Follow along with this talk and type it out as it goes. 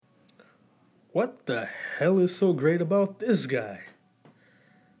What the hell is so great about this guy?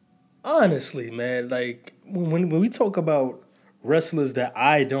 Honestly, man, like when we talk about wrestlers that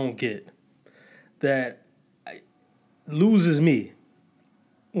I don't get, that loses me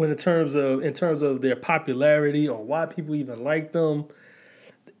when in terms of their popularity or why people even like them,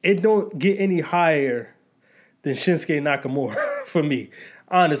 it don't get any higher than Shinsuke Nakamura for me.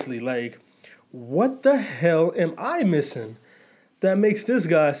 Honestly, like what the hell am I missing that makes this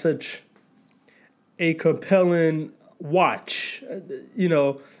guy such a compelling watch?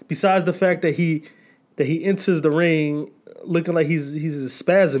 Besides the fact that he enters the ring looking like he's a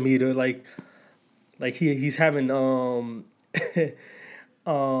spasmometer, like he's having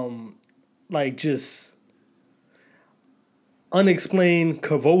like just unexplained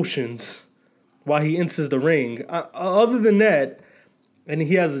convulsions while he enters the ring. Other than that, and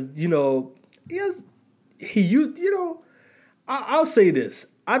he has he has he used I'll say this.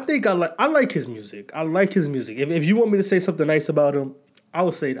 I like his music. I like his music. If you want me to say something nice about him, I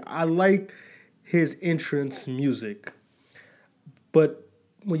will say that I like his entrance music. But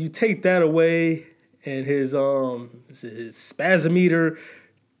when you take that away and his spasmometer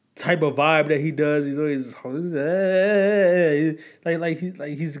type of vibe that he does, he's always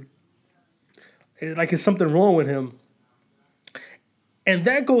he's like there's something wrong with him. And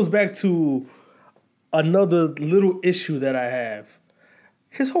that goes back to another little issue that I have.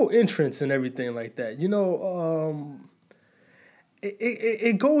 His whole entrance and everything like that.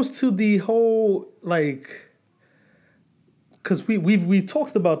 It goes to the whole like, because we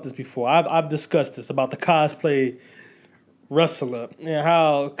talked about this before. I've discussed this about the cosplay wrestler and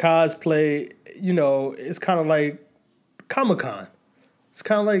how cosplay, it's kind of like Comic Con. It's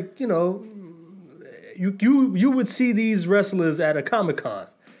kind of like you would see these wrestlers at a Comic Con,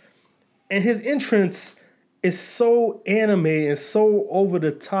 and his entrance is so anime and so over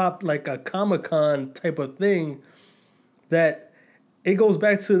the top, like a Comic Con type of thing, that it goes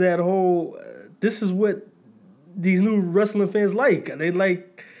back to that whole. This is what these new wrestling fans like. They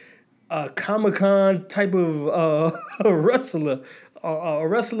like a Comic Con type of wrestler, a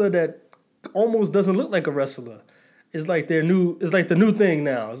wrestler that almost doesn't look like a wrestler. It's like their new. It's like the new thing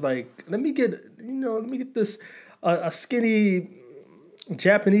now. It's like let me get this a skinny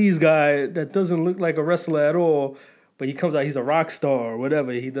Japanese guy that doesn't look like a wrestler at all, but he comes out. He's a rock star or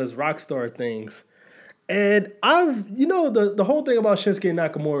whatever. He does rock star things. And the whole thing about Shinsuke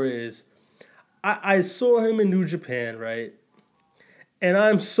Nakamura is I saw him in New Japan, right? And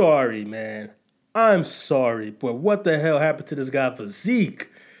I'm sorry, man. I'm sorry, but what the hell happened to this guy physique?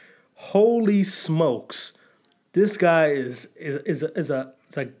 Holy smokes. This guy is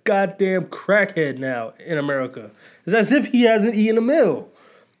a goddamn crackhead now in America. It's as if he hasn't eaten a meal.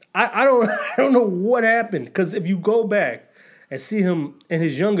 I don't I don't know what happened, because if you go back and see him in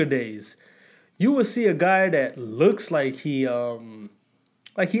his younger days, you will see a guy that looks like he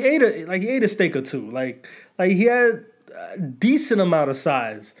ate a steak or two. Like he had a decent amount of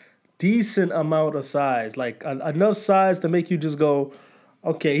size, like enough size to make you just go,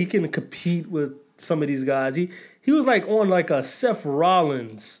 okay, he can compete with some of these guys. He was like on like a Seth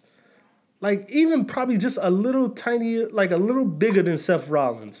Rollins, like even probably just a little tiny, like a little bigger than Seth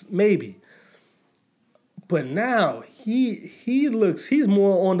Rollins, maybe. But now he's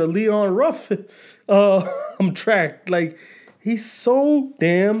more on the Leon Ruff track. Like he's so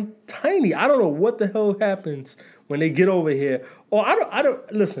damn tiny. I don't know what the hell happens when they get over here. Or I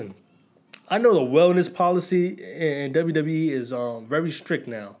don't listen. I know the wellness policy in WWE is very strict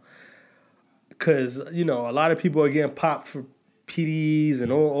now, because a lot of people are getting popped for PDs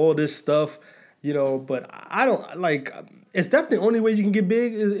and all this stuff, But I don't like. Is that the only way you can get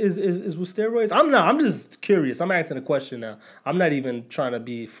big? Is with steroids? I'm just curious. I'm asking a question now. I'm not even trying to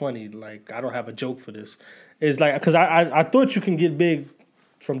be funny. Like, I don't have a joke for this. It's like, because I thought you can get big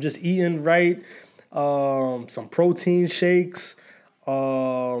from just eating right, some protein shakes,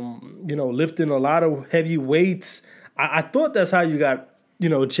 lifting a lot of heavy weights. I thought that's how you got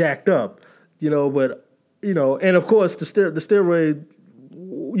jacked up, but and of course the steroid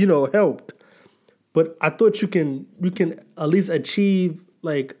helped. But I thought you can at least achieve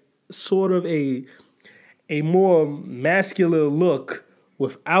like sort of a more masculine look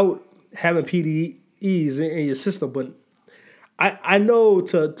without having PDEs in your system. But I know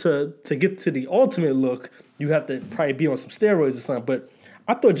to get to the ultimate look, you have to probably be on some steroids or something. But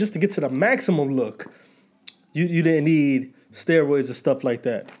I thought just to get to the maximum look, you didn't need steroids and stuff like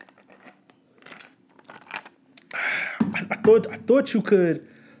that. I thought you could,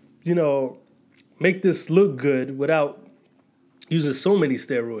 make this look good without using so many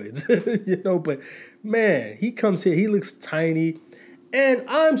steroids, But man, he comes here, he looks tiny, And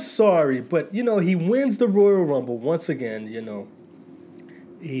I'm sorry, but he wins the Royal Rumble once again.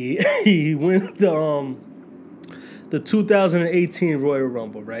 He he wins the 2018 Royal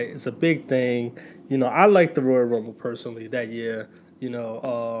Rumble, right? It's a big thing. I like the Royal Rumble personally that year. He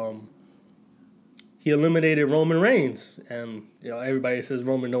eliminated Roman Reigns, and everybody says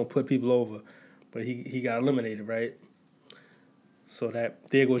Roman don't put people over, but he got eliminated, right? So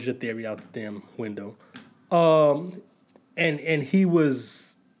there goes your theory out the damn window. And he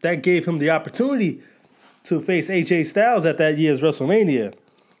was, that gave him the opportunity to face AJ Styles at that year's WrestleMania,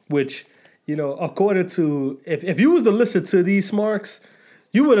 which, according to, if you was to listen to these smarks,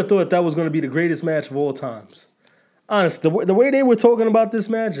 you would have thought that was going to be the greatest match of all times. Honestly, the way they were talking about this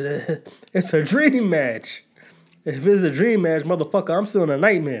match, it's a dream match. If it's a dream match, motherfucker, I'm still in a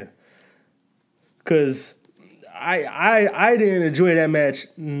nightmare. Because I didn't enjoy that match,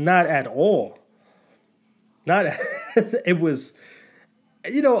 not at all. It was,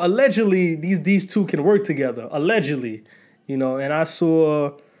 allegedly these two can work together. Allegedly, and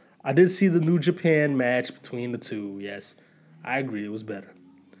I did see the New Japan match between the two. Yes, I agree, it was better.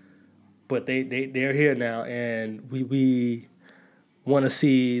 But they're here now, and we want to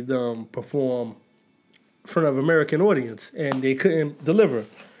see them perform in front of an American audience, and they couldn't deliver.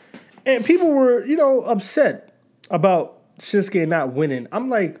 And people were, upset about Shinsuke not winning. I'm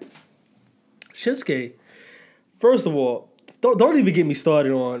like, Shinsuke, first of all, don't even get me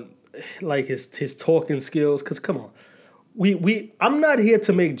started on like his talking skills, because come on. I'm not here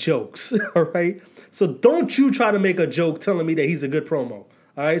to make jokes, all right? So don't you try to make a joke telling me that he's a good promo, all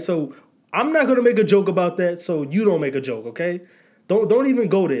right? So I'm not going to make a joke about that, so you don't make a joke, okay? Don't even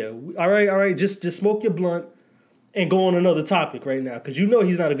go there, all right? Just smoke your blunt and go on another topic right now, because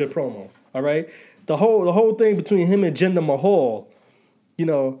he's not a good promo, all right? The whole thing between him and Jinder Mahal,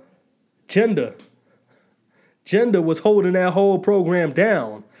 Jinder was holding that whole program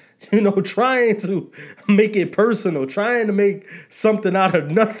down, trying to make it personal, trying to make something out of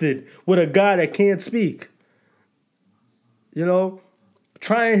nothing with a guy that can't speak.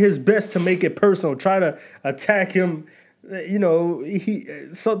 Trying his best to make it personal, try to attack him. He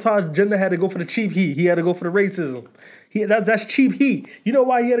sometimes Jinder had to go for the cheap heat. He had to go for the racism. That's cheap heat. You know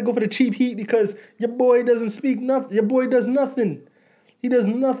why he had to go for the cheap heat? Because your boy doesn't speak nothing. Your boy does nothing. He does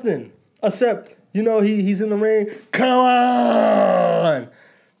nothing except he's in the ring. Come on.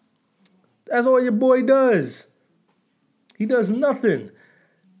 That's all your boy does. He does nothing.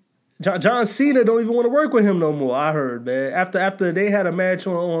 John Cena don't even want to work with him no more, I heard, man. After they had a match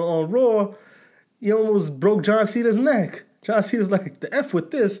on Raw, he almost broke John Cena's neck. John Cena's like, the F with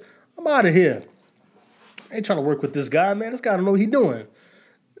this, I'm out of here. I ain't trying to work with this guy, man. This guy don't know what he's doing.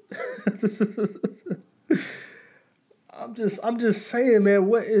 I'm just saying, man,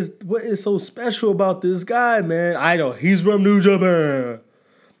 what is so special about this guy, man? I know, he's from New Japan.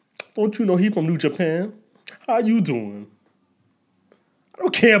 Don't you know he from New Japan? How you doing? I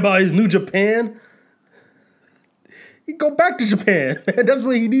don't care about his New Japan. He go back to Japan, man. That's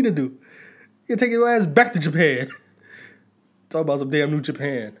what he need to do. He take your ass back to Japan. Talk about some damn New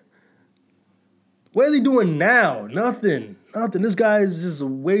Japan. What is he doing now? Nothing. This guy is just a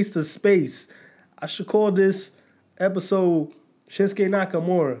waste of space. I should call this episode Shinsuke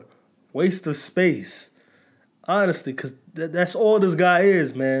Nakamura, waste of space. Honestly, because that's all this guy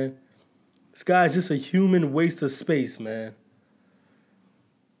is, man. This guy is just a human waste of space, man.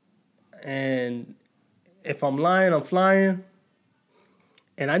 And if I'm lying, I'm flying.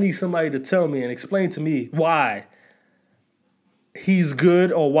 And I need somebody to tell me and explain to me why he's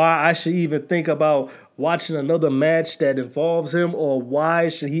good, or why I should even think about watching another match that involves him, or why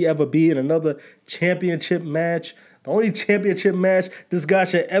should he ever be in another championship match. The only championship match this guy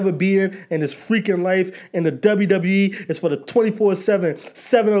should ever be in his freaking life in the WWE is for the 24/7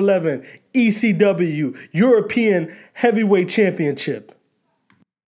 7-Eleven ECW European Heavyweight Championship.